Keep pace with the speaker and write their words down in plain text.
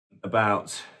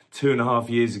About 2.5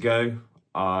 years ago,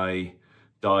 I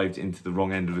dived into the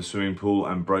wrong end of a swimming pool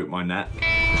and broke my neck,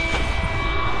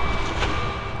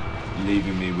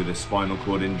 leaving me with a spinal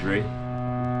cord injury.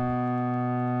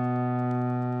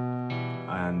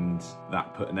 And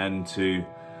that put an end to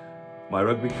my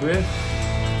rugby career.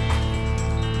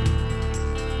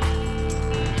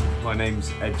 My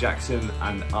name's Ed Jackson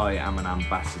and I am an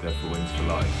ambassador for Wings for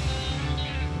Life.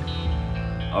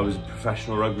 I was a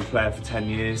professional rugby player for 10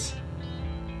 years.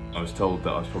 I was told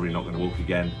that I was probably not going to walk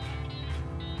again.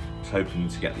 I was hoping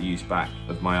to get the use back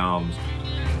of my arms.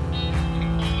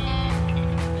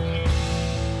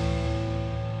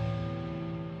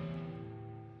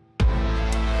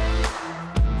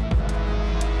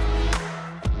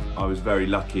 I was very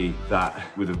lucky that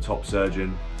with a top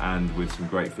surgeon and with some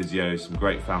great physios, some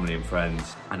great family and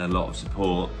friends and a lot of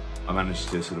support, I managed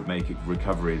to sort of make a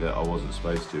recovery that I wasn't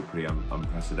supposed to, a pretty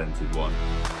unprecedented one.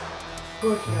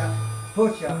 Push up,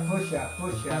 push up, push up,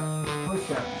 push up,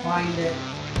 push up, find it.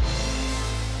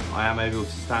 I am able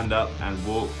to stand up and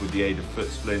walk with the aid of foot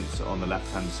splints on the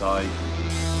left-hand side.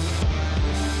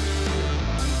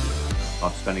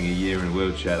 After spending a year in a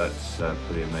wheelchair, that's a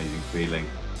pretty amazing feeling.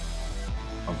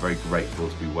 I'm very grateful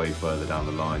to be way further down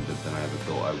the line than I ever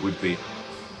thought I would be.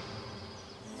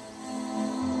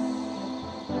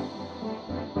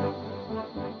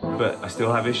 But I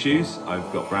still have issues.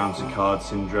 I've got Brown-Séquard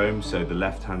syndrome, so the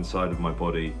left-hand side of my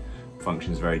body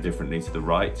functions very differently to the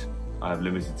right. I have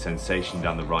limited sensation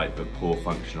down the right, but poor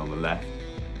function on the left.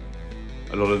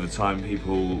 A lot of the time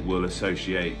people will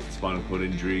associate spinal cord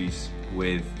injuries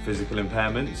with physical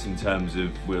impairments in terms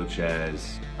of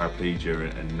wheelchairs,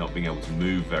 paraplegia and not being able to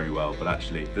move very well, but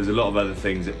actually there's a lot of other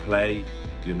things at play.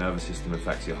 Your nervous system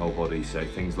affects your whole body, so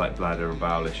things like bladder and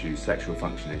bowel issues, sexual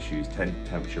function issues,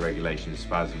 temperature regulation,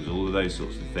 spasms, all of those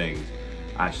sorts of things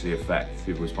actually affect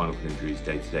people with spinal cord injuries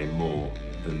day to day more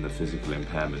than the physical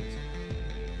impairment.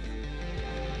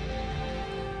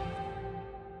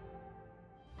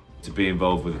 To be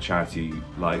involved with a charity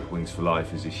like Wings for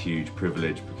Life is a huge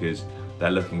privilege because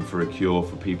they're looking for a cure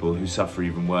for people who suffer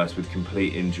even worse with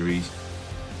complete injuries.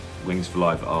 Wings for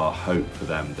Life are hope for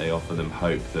them. They offer them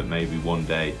hope that maybe one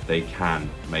day they can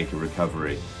make a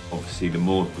recovery. Obviously, the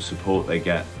more support they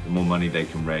get, the more money they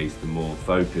can raise, the more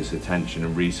focus, attention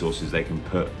and resources they can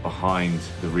put behind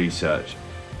the research,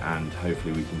 and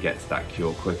hopefully we can get to that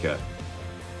cure quicker.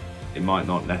 It might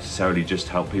not necessarily just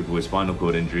help people with spinal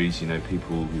cord injuries. You know,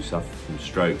 people who suffer from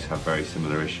strokes have very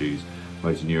similar issues,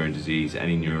 motor neuron disease,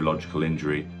 any neurological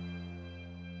injury.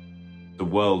 The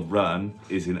World Run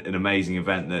is an amazing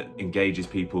event that engages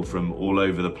people from all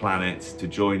over the planet to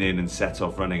join in and set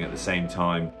off running at the same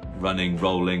time, running,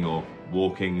 rolling or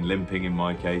walking, limping in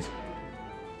my case.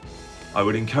 I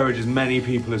would encourage as many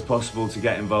people as possible to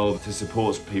get involved to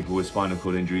support people with spinal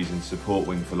cord injuries and support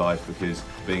Wing for Life, because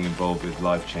being involved with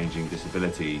life-changing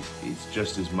disabilities is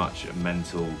just as much a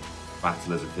mental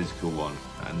battle as a physical one.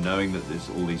 And knowing that there's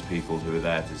all these people who are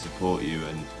there to support you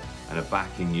and are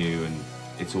backing you, and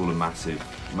it's all a massive,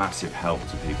 massive help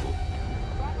to people.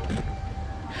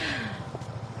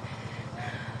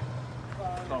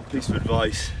 Our piece of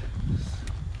advice,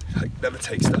 like, never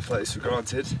take stuff like this for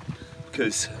granted,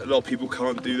 because a lot of people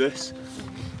can't do this.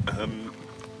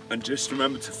 And just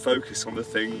remember to focus on the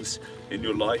things in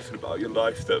your life and about your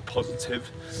life that are positive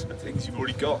and things you've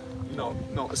already got,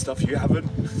 not the stuff you haven't.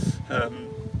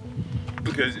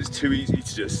 Because it's too easy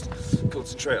to just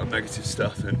concentrate on negative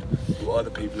stuff and what other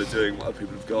people are doing, what other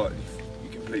people have got, and you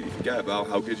completely forget about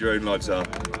how good your own lives are.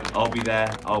 I'll be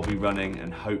there, I'll be running,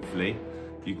 and hopefully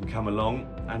you can come along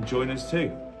and join us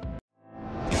too.